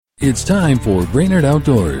It's time for Brainerd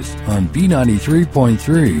Outdoors on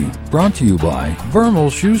B93.3, brought to you by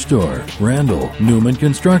Vermal Shoe Store, Randall, Newman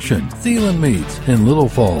Construction, Thielen Meats, and Little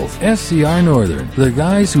Falls, SCR Northern, the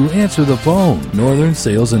guys who answer the phone, Northern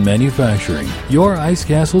Sales and Manufacturing, your Ice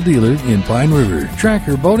Castle dealer in Pine River,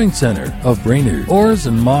 Tracker Boating Center of Brainerd, Oars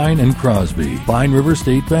and Mine and Crosby, Pine River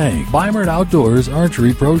State Bank, Brainerd Outdoors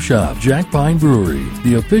Archery Pro Shop, Jack Pine Brewery,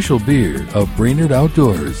 the official beer of Brainerd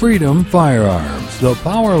Outdoors, Freedom Firearms, the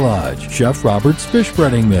Power Lodge, Chef Robert's Fish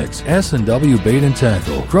Breading Mix, S&W Bait and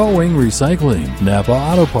Tackle, Crow Wing Recycling, Napa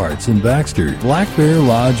Auto Parts in Baxter, Black Bear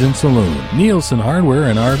Lodge and Saloon, Nielsen Hardware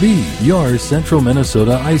and RV, your Central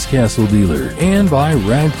Minnesota Ice Castle dealer, and by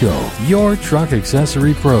Radco, your truck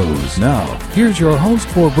accessory pros. Now, here's your host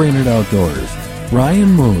for Brainerd Outdoors,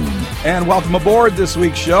 Ryan Moon. And welcome aboard this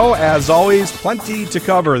week's show. As always, plenty to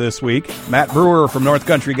cover this week. Matt Breuer from North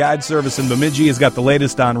Country Guide Service in Bemidji has got the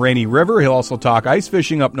latest on Rainy River. He'll also talk ice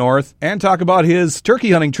fishing up north and talk about his turkey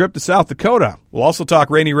hunting trip to South Dakota. We'll also talk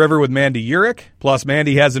Rainy River with Mandy Uhrich. Plus,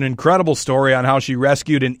 Mandy has an incredible story on how she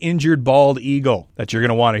rescued an injured bald eagle that you're going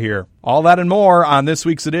to want to hear. All that and more on this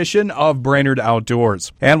week's edition of Brainerd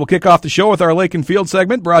Outdoors. And we'll kick off the show with our Lake and Field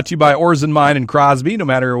segment brought to you by Oars and Mine in Crosby. No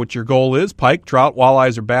matter what your goal is, pike, trout,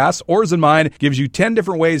 walleyes, or bass, Oars and Mine gives you 10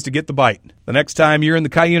 different ways to get the bite. The next time you're in the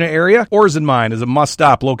Cuyuna area, Oars and Mine is a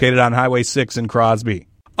must-stop located on Highway 6 in Crosby.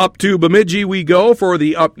 Up to Bemidji we go for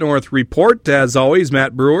the Up North Report. As always,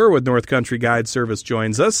 Matt Breuer with North Country Guide Service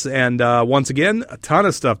joins us. And once again, a ton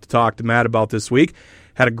of stuff to talk to Matt about this week.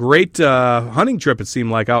 Had a great hunting trip, it seemed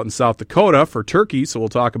like, out in South Dakota for turkey, so we'll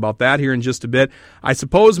talk about that here in just a bit. I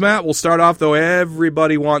suppose, Matt, we'll start off, though,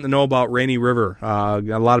 everybody wanting to know about Rainy River. Got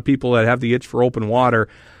a lot of people that have the itch for open water.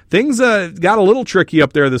 Things got a little tricky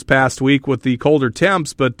up there this past week with the colder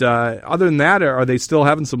temps, but other than that, are they still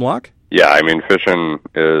having some luck? Yeah, I mean, fishing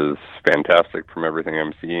is fantastic from everything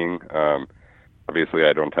I'm seeing. Obviously,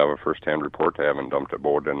 I don't have a first-hand report. I haven't dumped a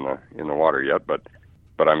boat in the water yet, but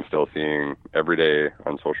I'm still seeing every day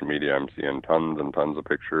on social media, I'm seeing tons and tons of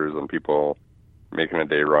pictures and people making a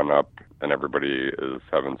day run up, and everybody is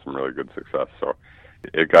having some really good success. So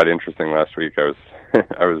it got interesting last week.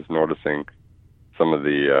 I was noticing some of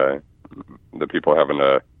the people having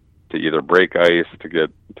to either break ice to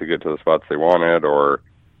get to the spots they wanted, or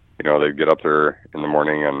they'd get up there in the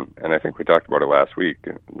morning, and I think we talked about it last week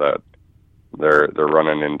that they're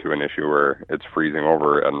running into an issue where it's freezing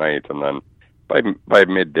over at night, and then by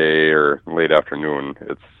midday or late afternoon,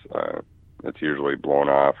 it's usually blown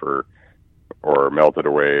off or melted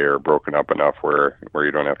away or broken up enough where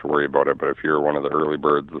you don't have to worry about it. But if you're one of the early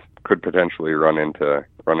birds, could potentially run into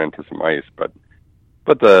some ice. But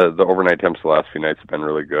the overnight temps the last few nights have been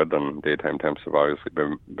really good, and daytime temps have obviously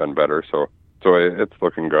been better. So it's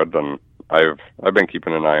looking good, and I've been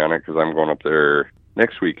keeping an eye on it because I'm going up there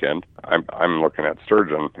next weekend. I'm looking at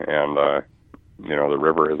sturgeon, and the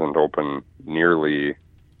river isn't open nearly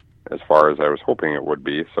as far as I was hoping it would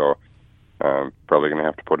be, so probably going to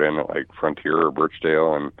have to put in at like Frontier or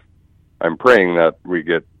Birchdale, and I'm praying that we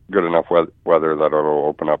get good enough weather that it'll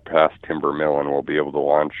open up past Timber Mill and we'll be able to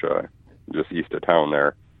launch just east of town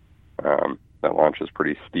there. That launch is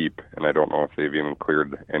pretty steep, and I don't know if they've even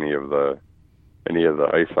cleared any of the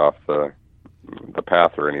ice off the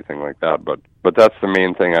path or anything like that, but that's the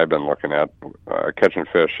main thing I've been looking at. Catching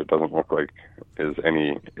fish, it doesn't look like is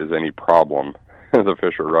any problem. The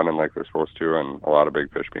fish are running like they're supposed to, and a lot of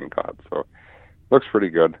big fish being caught. So looks pretty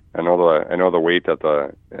good. I know the wait at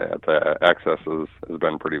the access has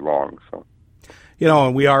been pretty long. So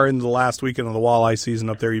and we are in the last weekend of the walleye season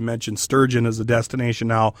up there. You mentioned sturgeon as a destination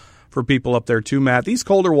now for people up there too, Matt. These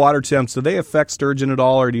colder water temps, do they affect sturgeon at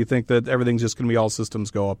all, or do you think that everything's just going to be all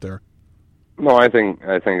systems go up there? No, I think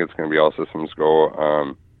it's going to be all systems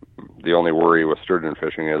go. The only worry with sturgeon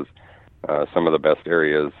fishing is some of the best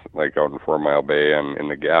areas, like out in 4 Mile Bay and in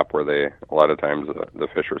the Gap, where a lot of times the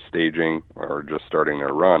fish are staging or just starting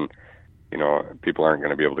their run. People aren't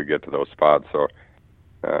going to be able to get to those spots. So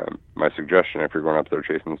my suggestion, if you're going up there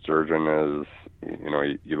chasing sturgeon, is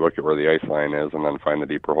you look at where the ice line is, and then find the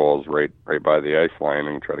deeper holes right by the ice line,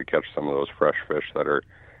 and try to catch some of those fresh fish that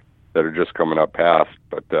are just coming up past.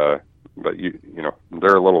 But they're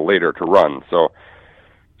a little later to run, so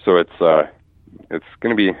it's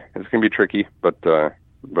gonna be tricky, but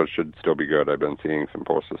it should still be good. I've been seeing some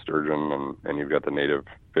posts of sturgeon, and you've got the native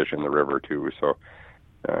fish in the river too, so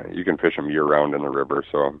you can fish them year round in the river.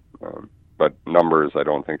 So, but numbers I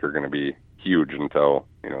don't think are going to be huge until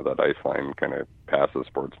that ice line kind of passes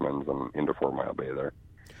Sportsman's and into 4 Mile Bay there.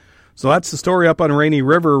 So that's the story up on Rainy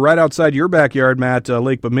River, right outside your backyard, Matt,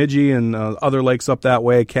 Lake Bemidji and other lakes up that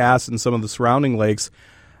way, Cass and some of the surrounding lakes.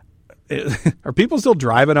 Are people still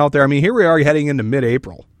driving out there? I mean, here we are heading into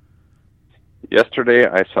mid-April. Yesterday,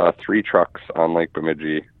 I saw 3 trucks on Lake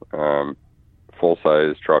Bemidji,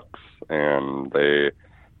 full-size trucks, and they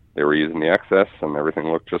were using the access, and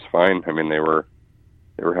everything looked just fine. I mean, they were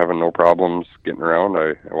having no problems getting around.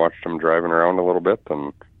 I watched them driving around a little bit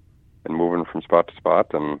and moving from spot to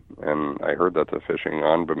spot, and I heard that the fishing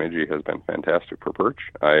on Bemidji has been fantastic for perch.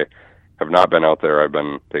 I have not been out there. I've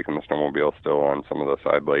been taking the snowmobile still on some of the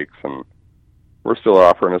side lakes, and we're still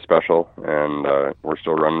offering a special, and we're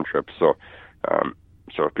still running trips. So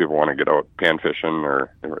if people want to get out pan fishing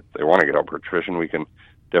or if they want to get out perch fishing, we can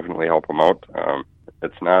definitely help them out.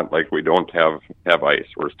 It's not like we don't have ice.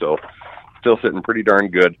 We're still sitting pretty darn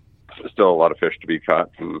good. There's still a lot of fish to be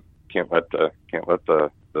caught, and can't let the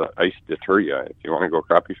ice deter you. If you want to go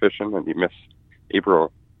crappie fishing and you miss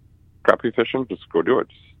April crappie fishing, just go do it.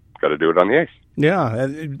 Just got to do it on the ice. Yeah,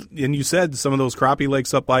 and you said some of those crappie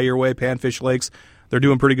lakes up by your way, panfish lakes, they're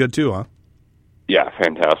doing pretty good too, huh? Yeah,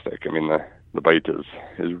 fantastic. I mean, the bite is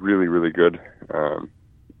really, really good,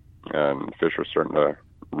 and fish are starting to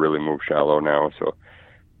really move shallow now.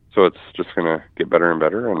 So it's just going to get better and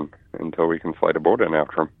better, and until we can slide a boat in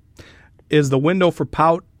after them. Is the window for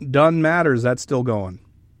pout done, Matt, or is that still going?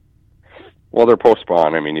 Well, they're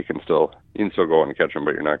post-spawn. I mean, you can still go and catch them,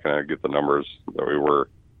 but you're not going to get the numbers that we were.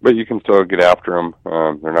 But you can still get after them.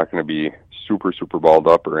 They're not going to be super, super balled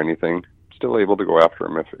up or anything. Still able to go after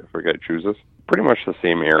them if a guy chooses. Pretty much the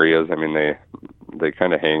same areas. I mean, they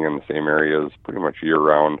kind of hang in the same areas pretty much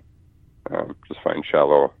year-round. Just find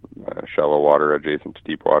shallow water adjacent to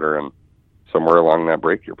deep water, and somewhere along that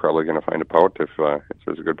break, you're probably going to find a pout if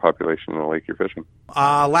there's a good population in the lake you're fishing.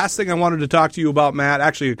 Last thing I wanted to talk to you about, Matt,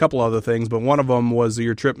 actually a couple other things, but one of them was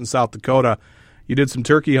your trip in South Dakota. You did some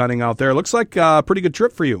turkey hunting out there. Looks like a pretty good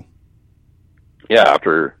trip for you. Yeah,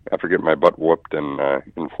 after getting my butt whooped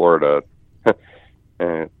in Florida,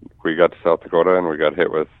 we got to South Dakota and we got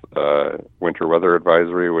hit with winter weather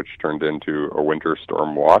advisory, which turned into a winter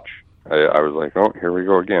storm watch. I was like, oh, here we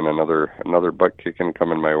go again, another butt kicking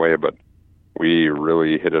coming my way, but we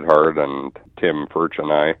really hit it hard, and Tim Furch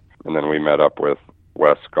and I, and then we met up with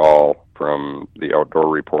Wes Gall from the Outdoor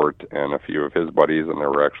Report and a few of his buddies, and there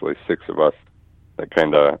were actually 6 of us that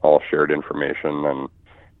kind of all shared information, and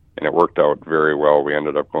it worked out very well. We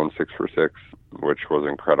ended up going 6 for 6, which was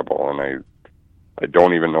incredible, and I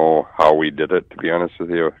don't even know how we did it, to be honest with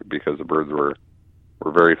you, because the birds were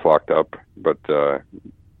very flocked up, but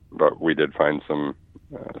we did find some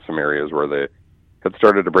areas where they had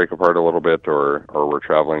started to break apart a little bit, or were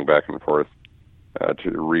traveling back and forth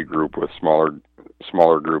to regroup with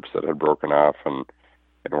smaller groups that had broken off, and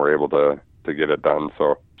were able to get it done.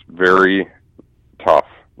 So it's very tough,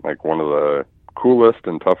 like one of the coolest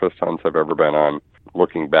and toughest hunts I've ever been on.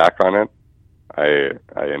 Looking back on it,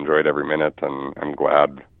 I enjoyed every minute, and I'm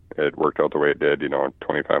glad it worked out the way it did.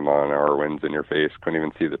 25-mile-an-hour winds in your face. Couldn't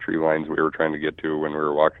even see the tree lines we were trying to get to when we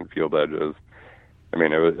were walking field edges. I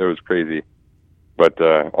mean, it was crazy. But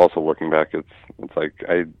also looking back, it's like,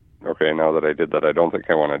 now that I did that, I don't think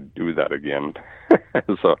I want to do that again.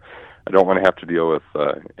 So I don't want to have to deal with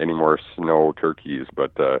any more snow turkeys.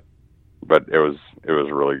 But it was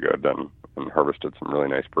really good, and harvested some really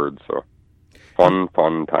nice birds. So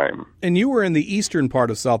fun time. And you were in the eastern part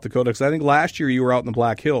of South Dakota, because I think last year you were out in the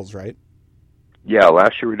Black Hills, right? Yeah,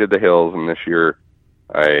 last year we did the hills, and this year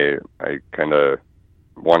I kind of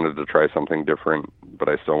wanted to try something different, but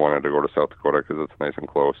I still wanted to go to South Dakota because it's nice and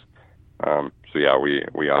close. So yeah,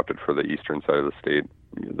 we opted for the eastern side of the state.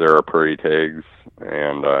 There are prairie tags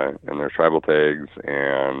and there's tribal tags,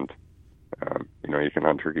 and you can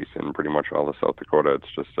hunt turkeys in pretty much all of South Dakota.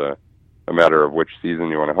 It's just a matter of which season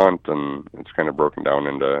you want to hunt, and it's kind of broken down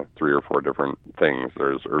into 3 or 4 different things.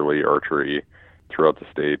 There's early archery throughout the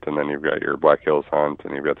state, and then you've got your Black Hills hunt,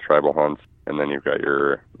 and you've got the tribal hunts, and then you've got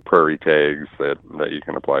your prairie tags that you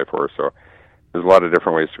can apply for. So there's a lot of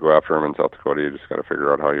different ways to go after them in South Dakota. You just got to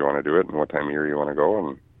figure out how you want to do it and what time of year you want to go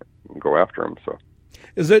and go after them. So,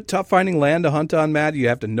 is it tough finding land to hunt on, Matt? Do you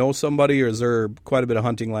have to know somebody, or is there quite a bit of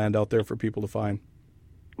hunting land out there for people to find?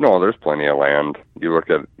 No, there's plenty of land. You look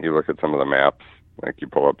at some of the maps, like you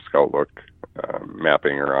pull up Scout Look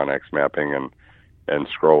mapping or Onyx mapping, and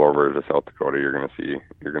scroll over to South Dakota. You're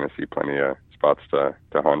gonna see plenty of spots to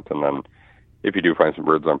hunt. And then if you do find some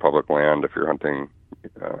birds on public land, if you're hunting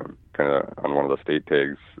kind of on one of the state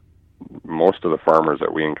tags, most of the farmers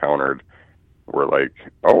that we encountered were like,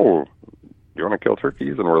 "Oh, you want to kill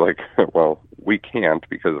turkeys?" And we're like, "Well, we can't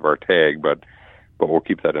because of our tag, but we'll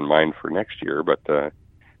keep that in mind for next year." But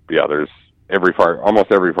yeah, there's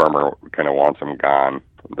almost every farmer kind of wants them gone.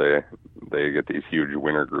 They get these huge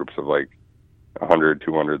winter groups of like 100,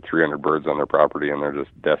 200, 300 birds on their property, and they're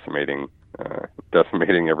just decimating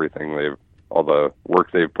everything all the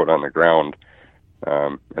work they've put on the ground.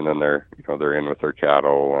 And then they're in with their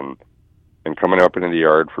cattle and coming up into the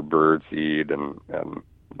yard for bird seed, and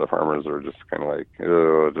the farmers are just kind of like,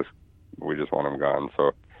 we just want them gone.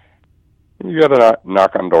 So you got to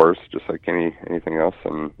knock on doors just like anything else,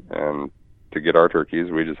 and to get our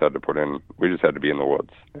turkeys, we just had to be in the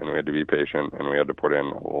woods, and we had to be patient, and we had to put in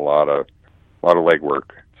a lot of legwork.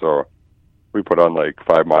 So we put on like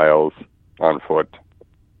 5 miles on foot,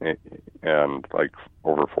 and like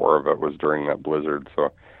over 4 of it was during that blizzard.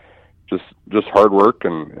 So just hard work,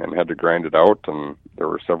 and had to grind it out. And there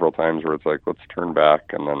were several times where it's like, let's turn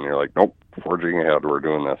back, and then you're like, nope, forging ahead, we're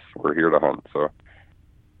doing this, we're here to hunt. So it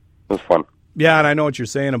was fun. Yeah, and I know what you're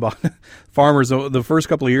saying about farmers. The first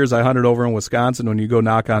couple of years I hunted over in Wisconsin, when you go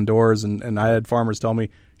knock on doors, and I had farmers tell me,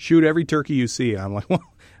 shoot every turkey you see. I'm like, well,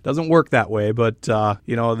 it doesn't work that way, but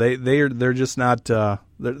they're just not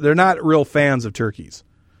they're not real fans of turkeys.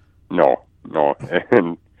 No,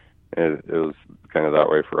 and it was kind of that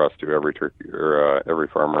way for us too. Every turkey or every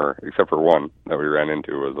farmer except for one that we ran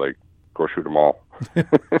into was like, go shoot them all.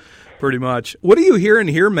 Pretty much. What are you hearing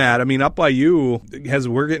here, Matt? I mean, up by you, as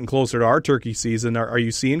we're getting closer to our turkey season, are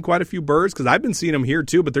you seeing quite a few birds? Because I've been seeing them here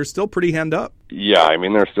too, but they're still pretty henned up. Yeah, I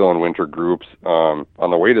mean, they're still in winter groups. On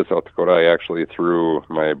the way to South Dakota, I actually threw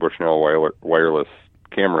my Bushnell wireless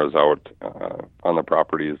cameras out on the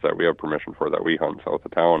properties that we have permission for, that we hunt south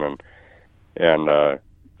of town, and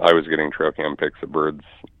I was getting trail cam pics of birds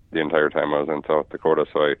the entire time I was in South Dakota,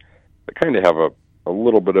 so I kind of have a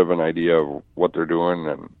little bit of an idea of what they're doing,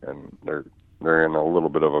 and they're in a little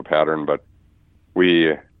bit of a pattern, but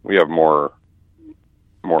we have more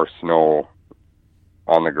snow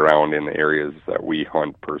on the ground in the areas that we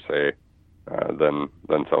hunt per se than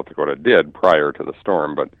South Dakota did prior to the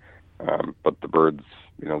storm, but the birds,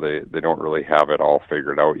 they don't really have it all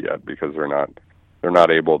figured out yet, because they're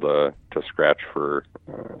not able to scratch for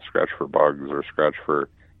bugs, or scratch for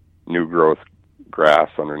new growth grass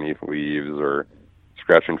underneath leaves, or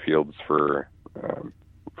scratching fields for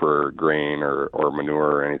grain or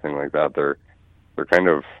manure or anything like that. They're kind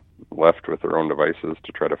of left with their own devices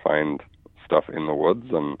to try to find stuff in the woods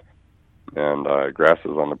and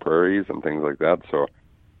grasses on the prairies and things like that. So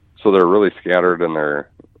they're really scattered, and they're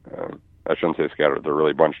I shouldn't say scattered. They're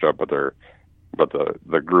really bunched up, but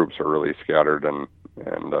the groups are really scattered, and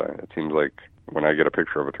it seems like when I get a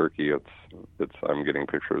picture of a turkey, I'm getting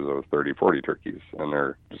pictures of 30, 40 turkeys, and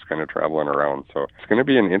they're just kind of traveling around. So it's going to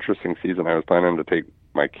be an interesting season. I was planning to take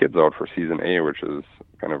my kids out for season A, which is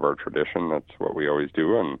kind of our tradition. That's what we always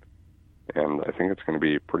do, and I think it's going to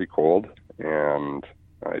be pretty cold, and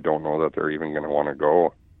I don't know that they're even going to want to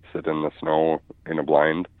go sit in the snow in a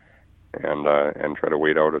blind and try to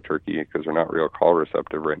wait out a turkey, because they're not real call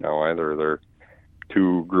receptive right now either. They're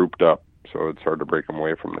too grouped up, so it's hard to break them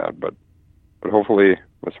away from that. But hopefully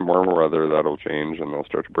with some warmer weather, that'll change, and they'll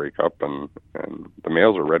start to break up, and the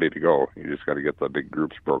males are ready to go. You just got to get the big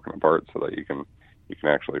groups broken apart so that you can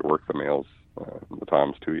actually work the males, the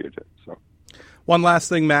toms to you. So. One last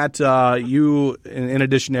thing, Matt, you, in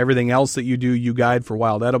addition to everything else that you do, you guide for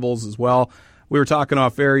wild edibles as well. We were talking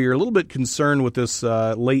off air. You're a little bit concerned with this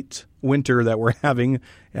late winter that we're having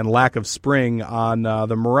and lack of spring on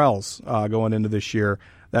the morels going into this year.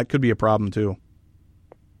 That could be a problem too.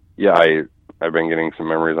 Yeah, I've been getting some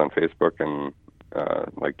memories on Facebook, and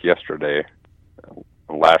like yesterday,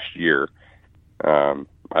 last year, I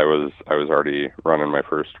was already running my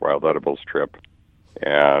first wild edibles trip,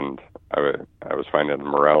 and I was finding the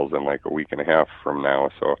morels in like a week and a half from now.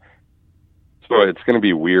 So it's going to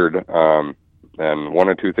be weird. And one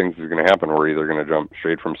of two things is going to happen. We're either going to jump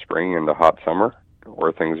straight from spring into hot summer,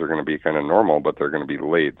 or things are going to be kind of normal, but they're going to be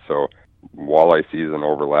late. So walleye season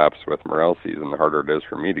overlaps with morel season, the harder it is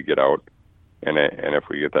for me to get out. And if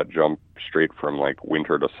we get that jump straight from like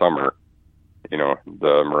winter to summer,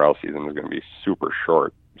 the morel season is going to be super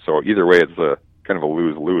short. So either way, it's a kind of a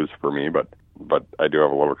lose-lose for me, but I do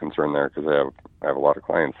have a little concern there, because I have a lot of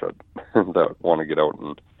clients that want to get out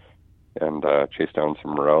and chase down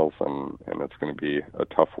some morels, and it's going to be a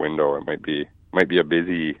tough window. It might be a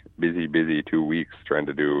busy 2 weeks trying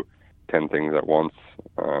to do 10 things at once.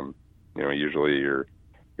 Usually your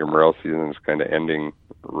morel season is kind of ending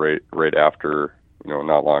right after,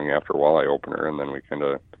 not long after walleye opener, and then we kind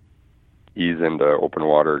of ease into open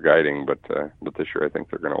water guiding. But this year I think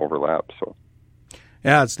they're going to overlap. So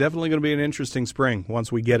yeah, it's definitely going to be an interesting spring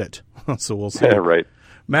once we get it. So we'll see. Yeah, right.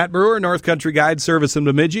 Matt Breuer, North Country Guide Service in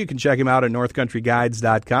Bemidji. You can check him out at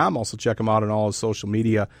northcountryguides.com. Also check him out on all his social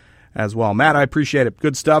media as well. Matt, I appreciate it.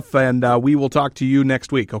 Good stuff, and we will talk to you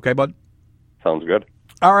next week. Okay, bud? Sounds good.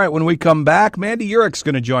 All right, when we come back, Mandy Uhrich's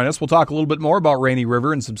going to join us. We'll talk a little bit more about Rainy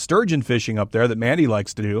River and some sturgeon fishing up there that Mandy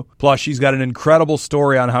likes to do. Plus, she's got an incredible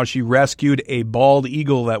story on how she rescued a bald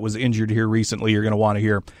eagle that was injured here recently. You're going to want to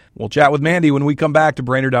hear. We'll chat with Mandy when we come back to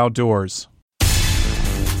Brainerd Outdoors.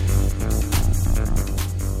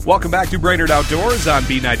 Welcome back to Brainerd Outdoors on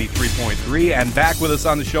B93.3, and back with us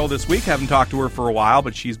on the show this week. Haven't talked to her for a while,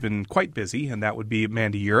 but she's been quite busy, and that would be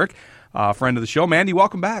Mandy Uhrich. Friend of the show. Mandy,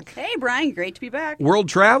 welcome back. Hey, Brian. Great to be back. World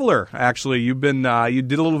traveler, actually. You've been, you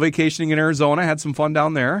did a little vacationing in Arizona, had some fun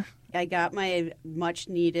down there. I got my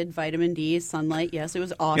much-needed vitamin D, sunlight. Yes, it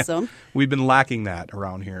was awesome. Yeah, we've been lacking that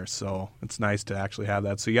around here, so it's nice to actually have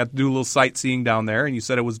that. So you got to do a little sightseeing down there, and you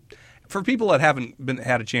said it was, for people that haven't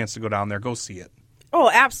had a chance to go down there, go see it. Oh,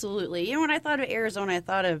 absolutely. You know, when I thought of Arizona, I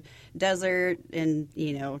thought of desert and,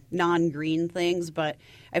 non-green things. But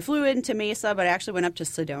I flew into Mesa, but I actually went up to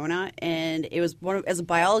Sedona. And it was, as a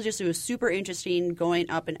biologist, it was super interesting going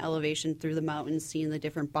up in elevation through the mountains, seeing the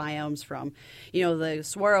different biomes from, the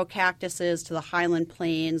saguaro cactuses to the highland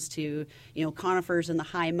plains to, conifers in the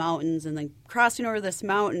high mountains. And then crossing over this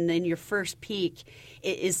mountain, and your first peak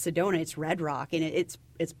is Sedona. It's Red Rock, and it's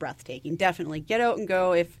breathtaking. Definitely get out and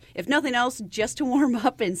go. If nothing else, just to warm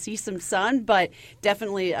up and see some sun, but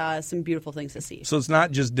definitely some beautiful things to see. So it's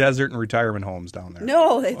not just desert and retirement homes down there.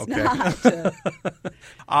 No, it's not.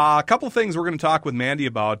 A couple things we're going to talk with Mandy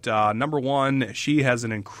about. Number one, she has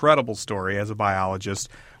an incredible story as a biologist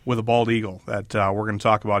with a bald eagle that we're going to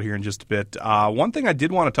talk about here in just a bit. One thing I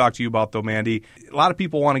did want to talk to you about, though, Mandy, a lot of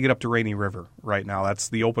people want to get up to Rainy River right now. That's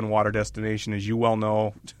the open water destination, as you well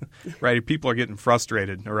know. Right? People are getting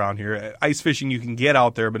frustrated around here. Ice fishing, you can get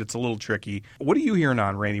out there, but it's a little tricky. What are you hearing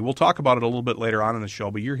on Rainy? We'll talk about it a little bit later on in the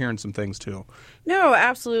show, but you're hearing some things, too. No,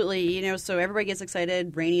 absolutely. So everybody gets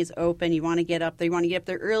excited. Rainy's open. You want to get up there. You want to get up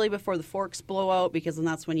there early before the forks blow out, because then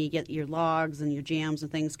that's when you get your logs and your jams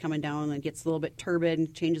and things coming down, and it gets a little bit turbid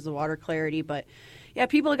and changes the water clarity. But yeah,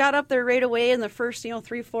 people got up there right away in the first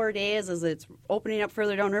 3-4 days as it's opening up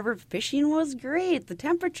further downriver. Fishing was great. The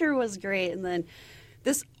temperature was great. And then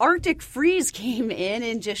this Arctic freeze came in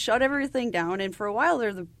and just shut everything down. And for a while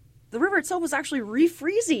there, the river itself was actually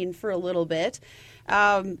refreezing for a little bit.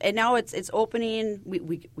 And now it's opening.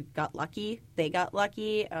 We got lucky. They got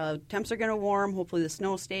lucky. Temps are going to warm. Hopefully the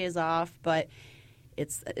snow stays off. But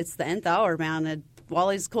it's the nth hour, man.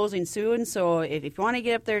 Walleye's closing soon, so if you want to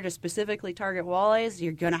get up there to specifically target walleyes,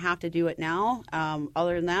 you're going to have to do it now.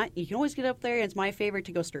 Other than that, you can always get up there, and it's my favorite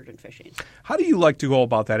to go sturgeon fishing. How do you like to go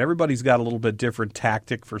about that? Everybody's got a little bit different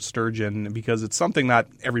tactic for sturgeon because it's something not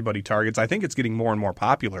everybody targets. I think it's getting more and more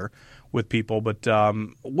popular with people, but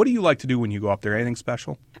what do you like to do when you go up there? Anything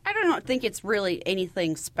special? I don't think it's really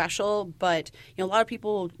anything special, but a lot of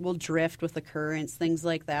people will drift with the currents, things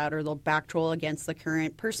like that, or they'll back troll against the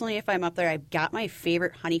current. Personally, if I'm up there, I've got my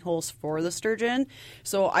favorite honey holes for the sturgeon,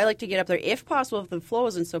 so I like to get up there, if possible, if the flow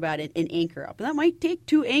isn't so bad, and anchor up. And that might take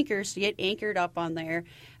 2 anchors to get anchored up on there.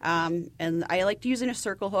 And I like to use a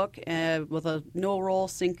circle hook with a no-roll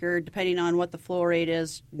sinker, depending on what the flow rate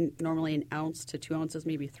is, normally 1 ounce to 2 ounces,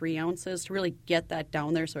 maybe 3 ounces, to really get that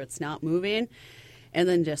down there so it's not moving. And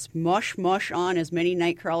then just mush on as many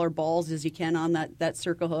nightcrawler balls as you can on that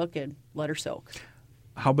circle hook and let her soak.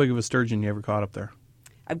 How big of a sturgeon you ever caught up there?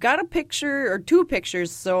 I've got a picture, or 2 pictures,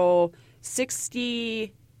 so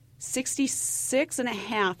 66 and a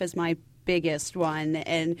half is my biggest one,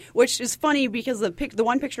 and which is funny because the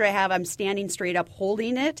one picture I have, I'm standing straight up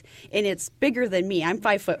holding it, and it's bigger than me. I'm 5'4".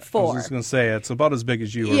 I was just going to say it's about as big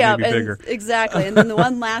as you, or maybe bigger. Exactly. And then the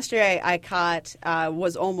one last year I caught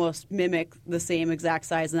was almost mimic the same exact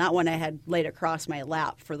size, and that one I had laid across my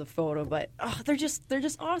lap for the photo. But they're just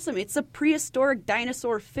awesome. It's a prehistoric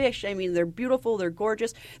dinosaur fish. I mean, they're beautiful, they're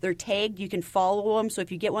gorgeous, they're tagged. You can follow them. So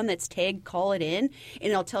if you get one that's tagged, call it in,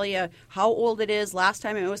 and it'll tell you how old it is, last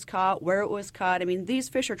time it was caught, where it was caught. I mean, these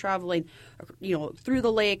fish are traveling, through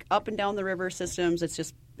the lake, up and down the river systems.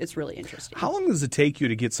 It's really interesting. How long does it take you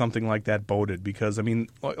to get something like that boated? Because, I mean,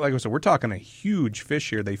 like I said, we're talking a huge fish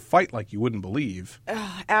here. They fight like you wouldn't believe.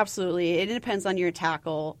 Absolutely. It depends on your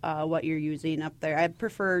tackle, what you're using up there. I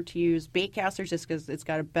prefer to use bait casters just because it's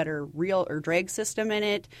got a better reel or drag system in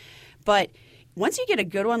it. But once you get a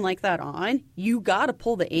good one like that on, you got to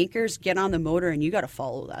pull the anchors, get on the motor, and you got to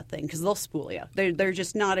follow that thing because they'll spool you. They're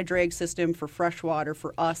just not a drag system for freshwater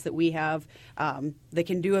for us that we have that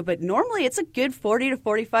can do it. But normally it's a good 40 to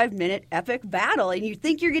 45-minute epic battle, and you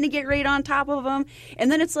think you're going to get right on top of them. And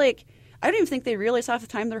then it's like, I don't even think they realize half the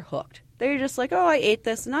time they're hooked. They're just like, I ate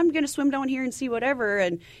this, and I'm going to swim down here and see whatever.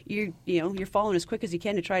 And you're following as quick as you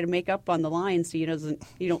can to try to make up on the line so you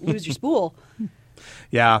don't lose your spool.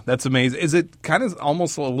 Yeah, that's amazing. Is it kind of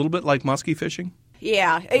almost a little bit like muskie fishing?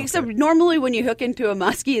 Yeah, except normally when you hook into a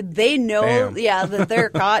muskie, they know, that they're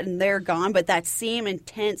caught and they're gone. But that same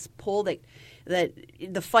intense pull that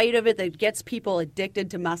the fight of it that gets people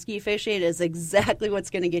addicted to muskie fishing is exactly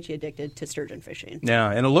what's going to get you addicted to sturgeon fishing.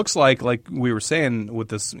 Yeah, and it looks like we were saying with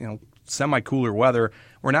this, semi-cooler weather,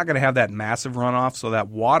 we're not going to have that massive runoff, so that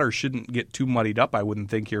water shouldn't get too muddied up, I wouldn't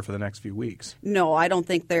think, here for the next few weeks. No, I don't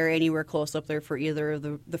think they're anywhere close up there for either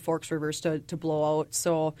of the Forks rivers to blow out.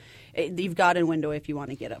 So you've got a window if you want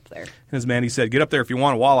to get up there. As Mandy said, get up there if you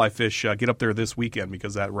want to walleye fish. Get up there this weekend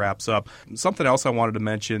because that wraps up. Something else I wanted to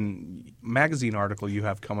mention, magazine article you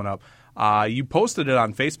have coming up. You posted it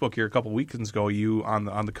on Facebook here a couple weekends ago, you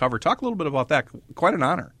on the cover. Talk a little bit about that. Quite an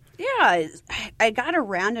honor. Yeah, I got a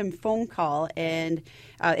random phone call, and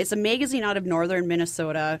it's a magazine out of northern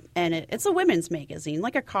Minnesota, and it's a women's magazine,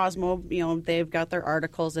 like a Cosmo. They've got their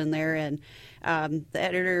articles in there, and the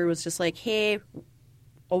editor was just like, hey,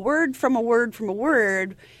 a word from a word from a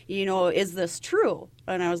word, is this true?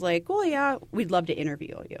 And I was like, well, yeah, we'd love to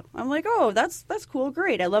interview you. I'm like, oh, that's cool,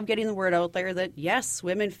 great. I love getting the word out there that, yes,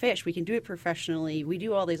 women fish. We can do it professionally. We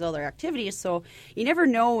do all these other activities. So you never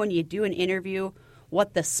know when you do an interview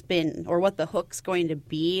what the spin or what the hook's going to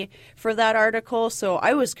be for that article. So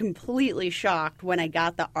I was completely shocked when I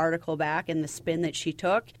got the article back and the spin that she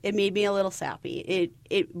took. It made me a little sappy.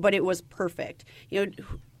 But it was perfect.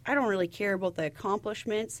 I don't really care about the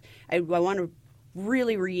accomplishments. I want to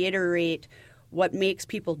really reiterate what makes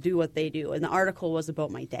people do what they do. And the article was about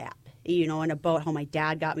my dad, and about how my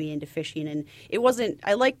dad got me into fishing. And it wasn't,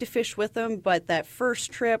 I like to fish with him, but that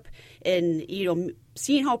first trip and,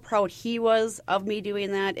 seeing how proud he was of me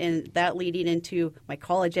doing that, and that leading into my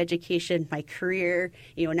college education, my career,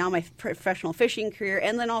 now my professional fishing career,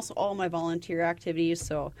 and then also all my volunteer activities.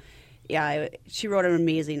 So, yeah, she wrote an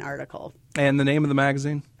amazing article. And the name of the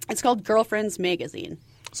magazine? It's called Girlfriends Magazine.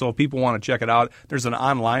 So if people want to check it out, there's an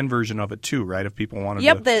online version of it too, right? If people want to.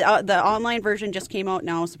 Yep, the online version just came out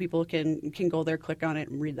now, so people can go there, click on it,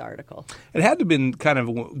 and read the article. It had to have been kind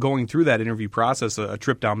of going through that interview process, a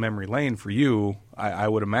trip down memory lane for you, I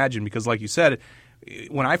would imagine, because like you said,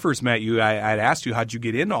 when I first met you, I'd asked you, how'd you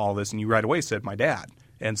get into all this? And you right away said, my dad.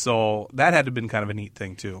 And so that had to have been kind of a neat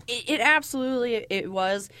thing too. It absolutely it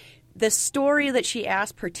was. The story that she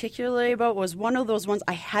asked particularly about was one of those ones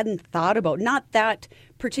I hadn't thought about. Not that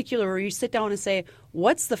particular where you sit down and say,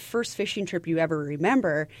 what's the first fishing trip you ever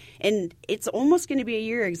remember? And it's almost going to be a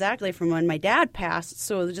year exactly from when my dad passed.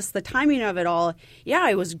 So just the timing of it all, yeah,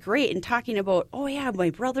 it was great. And talking about, oh, yeah, my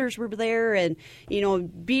brothers were there. And,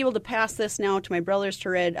 be able to pass this now to my brothers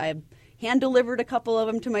to read. I hand-delivered a couple of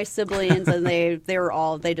them to my siblings, and they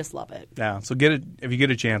just love it. Yeah, so if you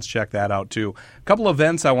get a chance, check that out, too. A couple of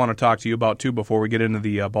events I want to talk to you about, too, before we get into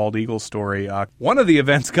the Bald Eagle story. One of the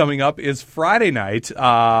events coming up is Friday night.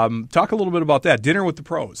 Talk a little bit about that, Dinner with the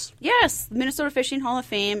Pros. Yes, the Minnesota Fishing Hall of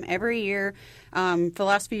Fame every year for the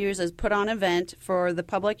last few years has put on an event for the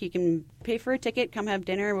public. You can pay for a ticket, come have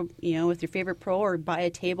dinner, with your favorite pro or buy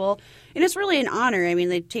a table. And it's really an honor. I mean,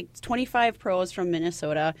 they take 25 pros from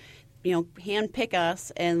Minnesota, hand pick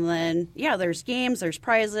us, and then, there's games, there's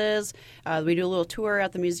prizes. We do a little tour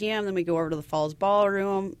at the museum, then we go over to the Falls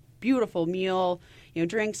Ballroom. Beautiful meal,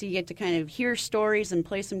 drinks. You get to kind of hear stories and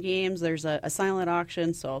play some games. There's a silent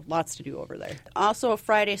auction, so lots to do over there. Also,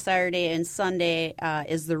 Friday, Saturday, and Sunday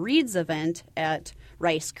is the Reeds event at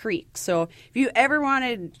Rice Creek. So if you ever want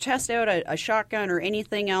to test out a shotgun or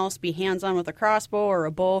anything else, be hands-on with a crossbow or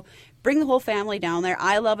a bow, bring the whole family down there.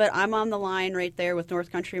 I love it. I'm on the line right there with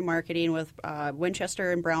North Country Marketing, with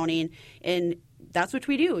Winchester and Browning, and that's what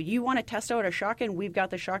we do. You want to test out a shotgun, we've got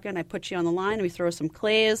the shotgun. I put you on the line. We throw some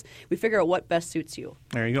clays. We figure out what best suits you.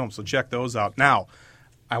 There you go. So check those out. Now,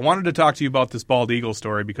 I wanted to talk to you about this Bald Eagle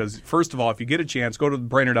story because, first of all, if you get a chance, go to the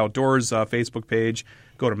Brainerd Outdoors Facebook page,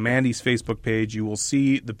 go to Mandy's Facebook page. You will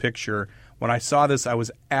see the picture. When I saw this, I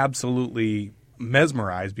was absolutely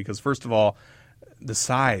mesmerized because, first of all, the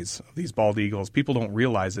size of these bald eagles, people don't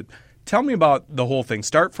realize it. Tell me about the whole thing.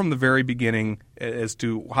 Start from the very beginning as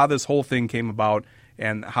to how this whole thing came about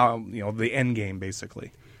and how, the end game,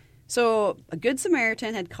 basically. So a Good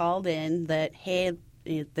Samaritan had called in that, hey,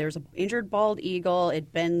 there's an injured bald eagle.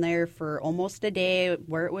 It'd been there for almost a day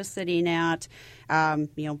where it was sitting at,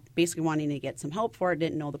 basically wanting to get some help for it,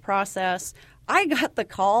 didn't know the process. I got the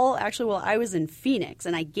call actually while I was in Phoenix,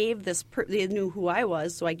 and I gave they knew who I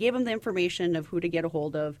was, so I gave them the information of who to get a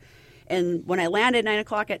hold of. And when I landed at 9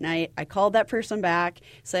 o'clock at night, I called that person back,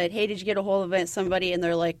 said, hey, did you get a hold of somebody? And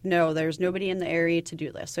they're like, no, there's nobody in the area to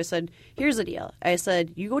do this. So I said, here's the deal. I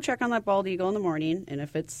said, you go check on that bald eagle in the morning, and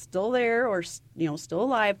if it's still there or still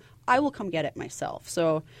alive, I will come get it myself.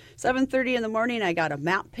 So 7:30 in the morning, I got a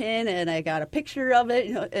map pin and I got a picture of it.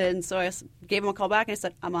 And so I gave him a call back and I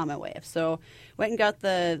said, I'm on my way. So went and got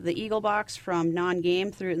the Eagle box from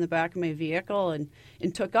Non-Game, threw it in the back of my vehicle and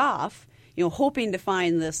took off, hoping to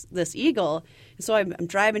find this eagle. And so I'm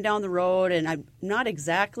driving down the road and I'm not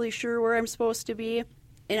exactly sure where I'm supposed to be.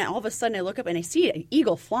 And all of a sudden I look up and I see an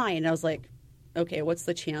eagle flying. And I was like, okay, what's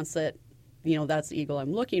the chance that that's the eagle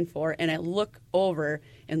I'm looking for? And I look over,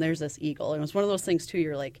 and there's this eagle. And it was one of those things, too,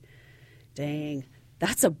 you're like, dang,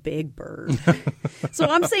 that's a big bird. So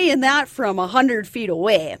I'm saying that from 100 feet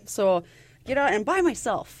away. So get out, and by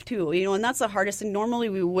myself, too, and that's the hardest thing. Normally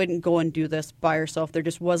we wouldn't go and do this by ourselves. There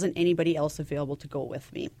just wasn't anybody else available to go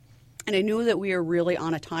with me. And I knew that we were really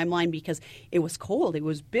on a timeline because it was cold. It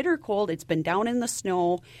was bitter cold. It's been down in the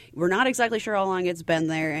snow. We're not exactly sure how long it's been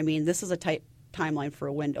there. I mean, this is a tight timeline for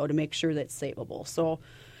a window to make sure that it's savable. So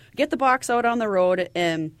get the box out on the road,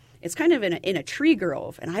 and it's kind of in a tree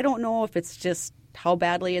grove, and I don't know if it's just how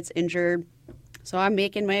badly it's injured. So I'm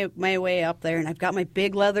making my way up there, and I've got my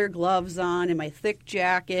big leather gloves on and my thick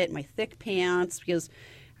jacket, my thick pants, because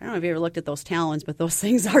I don't know if you ever looked at those talons, but those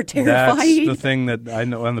things are terrifying. That's the thing that I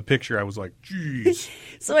know on the picture. I was like, geez.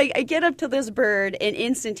 So I get up to this bird, and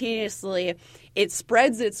instantaneously it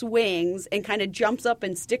spreads its wings and kind of jumps up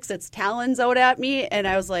and sticks its talons out at me. And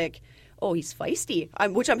I was like, oh, he's feisty,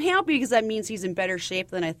 which I'm happy because that means he's in better shape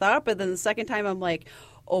than I thought. But then the second time I'm like,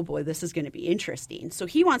 oh, boy, this is going to be interesting. So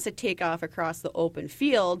he wants to take off across the open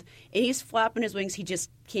field, and he's flapping his wings. He just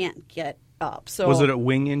can't get up. So was it a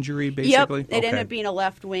wing injury, basically? Yep, it ended up being a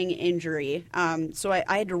left wing injury. So I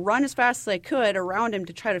had to run as fast as I could around him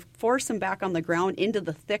to try to force him back on the ground into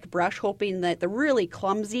the thick brush, hoping that they're really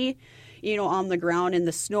clumsy, on the ground, and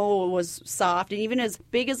the snow was soft. And even as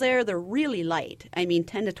big as they're really light. I mean,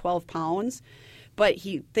 10 to 12 pounds. But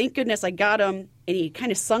thank goodness I got him, and he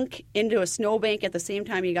kind of sunk into a snowbank at the same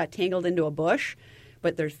time he got tangled into a bush.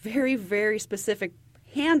 But there's very, very specific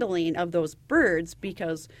handling of those birds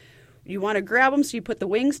because you want to grab them so you put the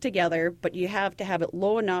wings together, but you have to have it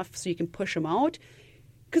low enough so you can push them out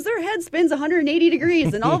because their head spins 180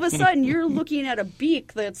 degrees, and all of a sudden you're looking at a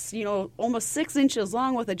beak that's, almost 6 inches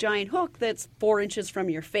long with a giant hook that's 4 inches from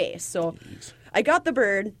your face. So jeez. I got the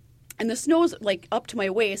bird, and the snow's like up to my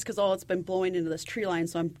waist because all it's been blowing into this tree line,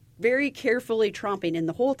 so I'm very carefully tromping, and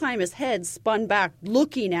the whole time his head spun back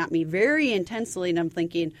looking at me very intensely, and I'm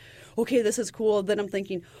thinking, okay, this is cool. Then I'm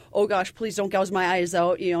thinking, oh gosh, please don't gouge my eyes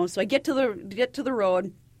out, So I get to the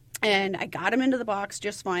road, and I got him into the box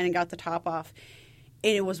just fine and got the top off.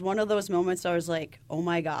 And it was one of those moments I was like, oh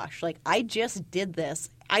my gosh, like I just did this.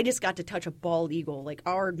 I just got to touch a bald eagle, like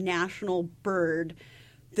our national bird.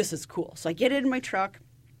 This is cool. So I get it in my truck,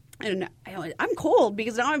 and I'm cold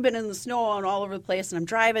because now I've been in the snow and all over the place, and I'm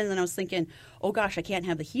driving, and I was thinking, oh gosh, I can't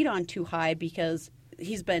have the heat on too high because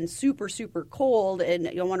he's been super, super cold, and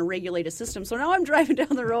you don't want to regulate his system. So now I'm driving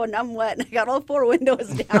down the road, and I'm wet, and I got all 4 windows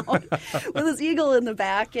down with this eagle in the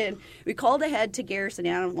back. And we called ahead to Garrison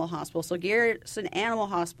Animal Hospital. So Garrison Animal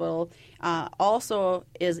Hospital also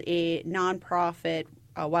is a nonprofit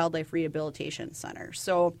wildlife rehabilitation center.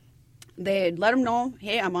 So they let them know,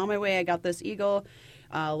 hey, I'm on my way. I got this eagle,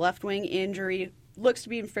 left wing injury. Looks to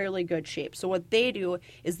be in fairly good shape. So what they do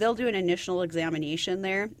is they'll do an initial examination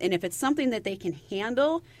there, and if it's something that they can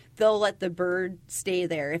handle, they'll let the bird stay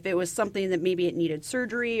there. If it was something that maybe it needed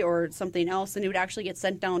surgery or something else, then it would actually get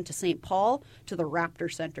sent down to St. Paul to the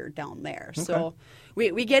Raptor Center down there. Okay. So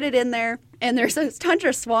we get it in there, and there's a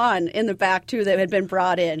tundra swan in the back, too, that had been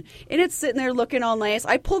brought in. And it's sitting there looking all nice.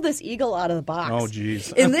 I pulled this eagle out of the box. Oh,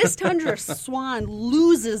 geez. And this tundra swan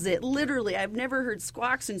loses it, literally. I've never heard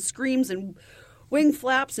squawks and screams and wing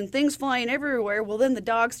flaps and things flying everywhere. Well, then the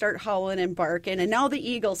dogs start howling and barking, and now the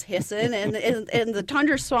eagle's hissing, and the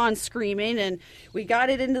tundra swan's screaming, and we got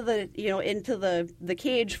it into the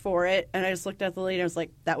cage for it. And I just looked at the lady, and I was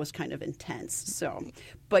like, that was kind of intense. So,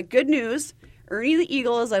 but good news, Ernie the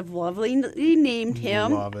Eagle, as I've lovingly named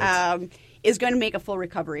him, is going to make a full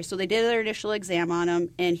recovery. So they did their initial exam on him,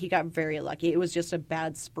 and he got very lucky. It was just a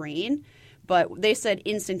bad sprain. But they said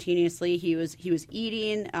instantaneously he was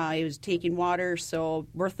eating, he was taking water. So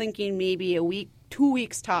we're thinking maybe a week, 2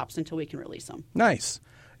 weeks tops until we can release him. Nice.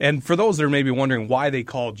 And for those that are maybe wondering why they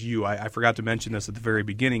called you, I forgot to mention this at the very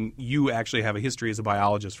beginning. You actually have a history as a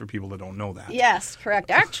biologist for people that don't know that. Yes, correct.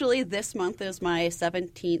 Actually, this month is my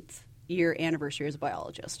 17th year anniversary as a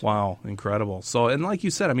biologist. Wow, incredible. So, and like you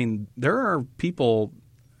said, I mean, there are people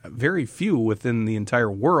very few within the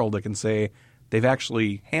entire world that can say they've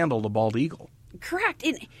actually handled a bald eagle. Correct.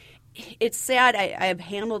 It's sad. I've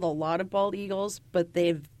handled a lot of bald eagles, but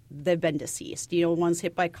they've been deceased. One's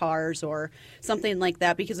hit by cars or something like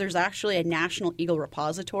that, because there's actually a national eagle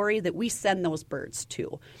repository that we send those birds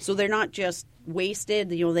to. So they're not just wasted.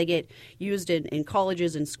 They get used in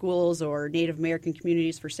colleges and schools or Native American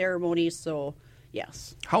communities for ceremonies. So,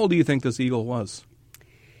 yes. How old do you think this eagle was?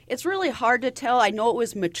 It's really hard to tell. I know it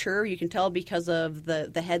was mature. You can tell because of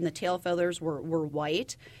the head and the tail feathers were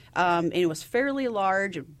white. And it was fairly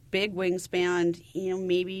large, a big wingspan,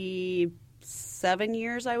 maybe 7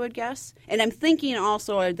 years, I would guess. And I'm thinking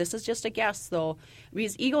also, this is just a guess though,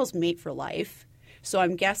 because eagles mate for life. So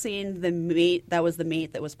I'm guessing that was the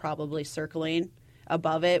mate that was probably circling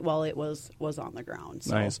above it while it was on the ground.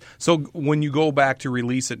 So. Nice. So when you go back to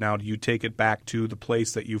release it now, do you take it back to the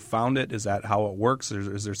place that you found it? Is that how it works?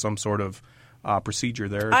 Or is there some sort of procedure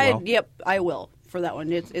there as well? Yep, I will for that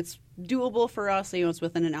one. It's doable for us. It's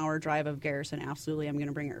within an hour drive of Garrison. Absolutely, I'm going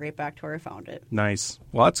to bring it right back to where I found it. Nice.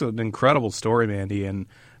 Well, that's an incredible story, Mandy. And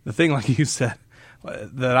the thing, like you said,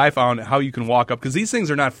 that I found, how you can walk up, because these things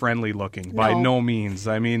are not friendly looking by no means.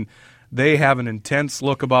 I mean, they have an intense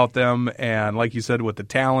look about them, and like you said, with the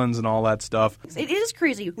talons and all that stuff. It is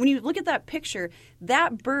crazy. When you look at that picture,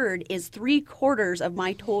 that bird is 3/4 of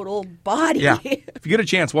my total body. Yeah. If you get a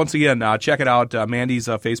chance, once again, check it out. Mandy's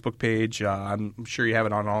Facebook page. I'm sure you have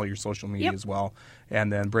it on all your social media as well.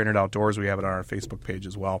 And then Brainerd Outdoors, we have it on our Facebook page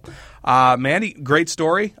as well. Mandy, great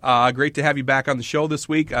story. Great to have you back on the show this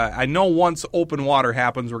week. I know once open water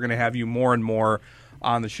happens, we're going to have you more and more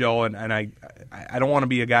on the show, and I don't want to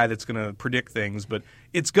be a guy that's going to predict things, but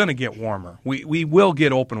it's going to get warmer. We will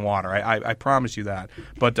get open water. I promise you that.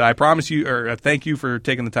 But I promise you, or thank you for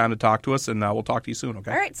taking the time to talk to us, and we'll talk to you soon,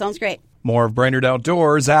 okay? All right, sounds great. More of Brainerd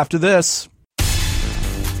Outdoors after this.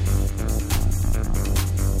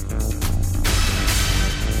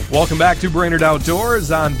 Welcome back to Brainerd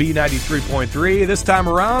Outdoors on B93.3. This time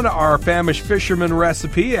around, our famished fisherman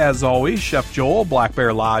recipe. As always, Chef Joel, Black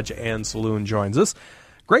Bear Lodge and Saloon, joins us.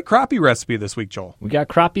 Great crappie recipe this week, Joel. We got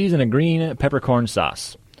crappies and a green peppercorn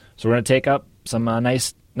sauce. So we're going to take up some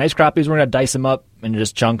nice crappies. We're going to dice them up into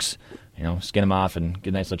just chunks, skin them off and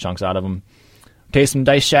get nice little chunks out of them. Take some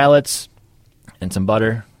diced shallots and some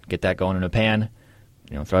butter. Get that going in a pan.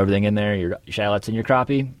 Throw everything in there, your shallots and your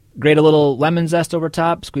crappie. Grate a little lemon zest over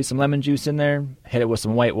top, squeeze some lemon juice in there, hit it with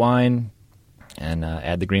some white wine, and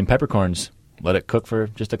add the green peppercorns. Let it cook for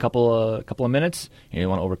just a couple of minutes. You don't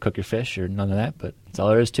want to overcook your fish or none of that, but that's all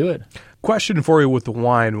there is to it. Question for you with the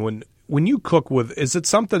wine. When you cook with, is it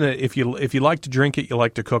something that if you like to drink it, you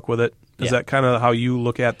like to cook with it? Is that kind of how you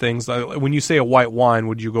look at things? When you say a white wine,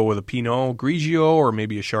 would you go with a Pinot Grigio or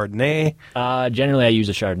maybe a Chardonnay? Generally, I use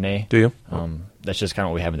a Chardonnay. Do you? That's just kind of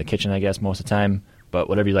what we have in the kitchen, I guess, most of the time. But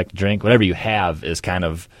whatever you like to drink, whatever you have is kind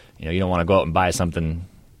of, you don't want to go out and buy something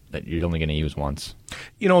that you're only going to use once.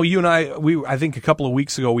 You and I think a couple of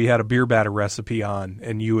weeks ago we had a beer batter recipe on,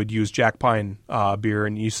 and you had used Jack Pine beer,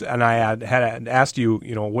 and I had asked you,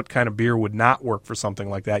 what kind of beer would not work for something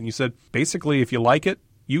like that, and you said basically if you like it,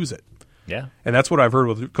 use it. Yeah. And that's what I've heard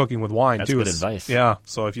with cooking with wine, too. That's good advice. Yeah.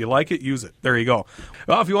 So if you like it, use it. There you go.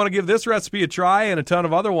 Well, if you want to give this recipe a try and a ton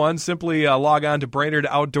of other ones, simply log on to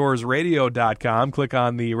BrainerdOutdoorsRadio.com. Click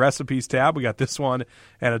on the recipes tab. We got this one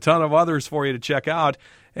and a ton of others for you to check out.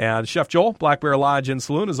 And Chef Joel, Black Bear Lodge and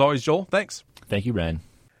Saloon, as always, Joel, thanks. Thank you, Brian.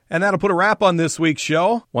 And that'll put a wrap on this week's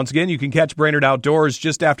show. Once again, you can catch Brainerd Outdoors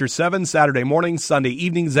just after 7, Saturday mornings, Sunday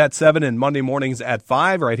evenings at 7, and Monday mornings at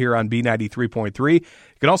 5, right here on B93.3. You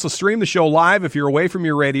can also stream the show live if you're away from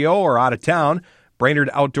your radio or out of town.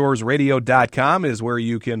 BrainerdOutdoorsRadio.com is where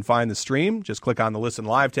you can find the stream. Just click on the Listen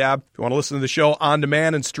Live tab. If you want to listen to the show on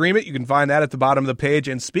demand and stream it, you can find that at the bottom of the page.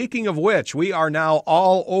 And speaking of which, we are now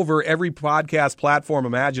all over every podcast platform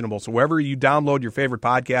imaginable. So wherever you download your favorite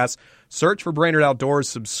podcasts, search for Brainerd Outdoors,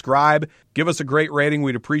 subscribe, give us a great rating.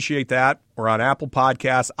 We'd appreciate that. We're on Apple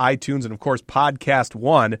Podcasts, iTunes, and of course, Podcast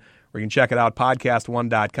One. Or you can check it out,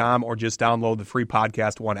 podcast1.com, or just download the free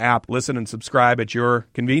Podcast One app. Listen and subscribe at your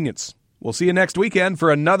convenience. We'll see you next weekend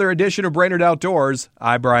for another edition of Brainerd Outdoors.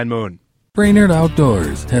 I'm Brian Moon. Brainerd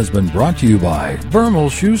Outdoors has been brought to you by Vermal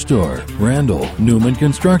Shoe Store, Randall, Newman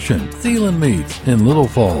Construction, Thielen Meats, in Little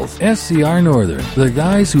Falls, SCR Northern, the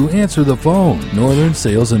guys who answer the phone, Northern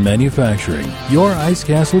Sales and Manufacturing, your Ice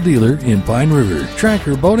Castle dealer in Pine River,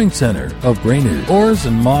 Tracker Boating Center of Brainerd, Oars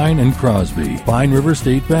and Mine and Crosby, Pine River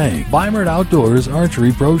State Bank, Weimert Outdoors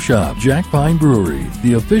Archery Pro Shop, Jack Pine Brewery,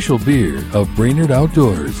 the official beer of Brainerd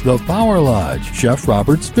Outdoors, the Power Lodge, Chef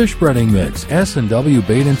Robert's Fish Breading Mix, S&W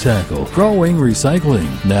Bait and Tackle, Pro Wing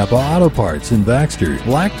Recycling, Napa Auto Parts in Baxter,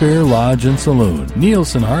 Black Bear Lodge and Saloon,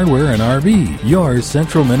 Nielsen Hardware and RV, your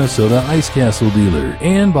Central Minnesota Ice Castle dealer,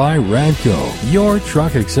 and by Radco, your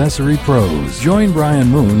truck accessory pros. Join Brian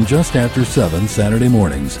Moon just after 7 Saturday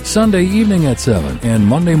mornings, Sunday evening at 7, and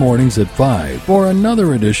Monday mornings at 5 for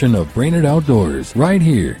another edition of Brainerd Outdoors right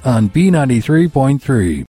here on B93.3.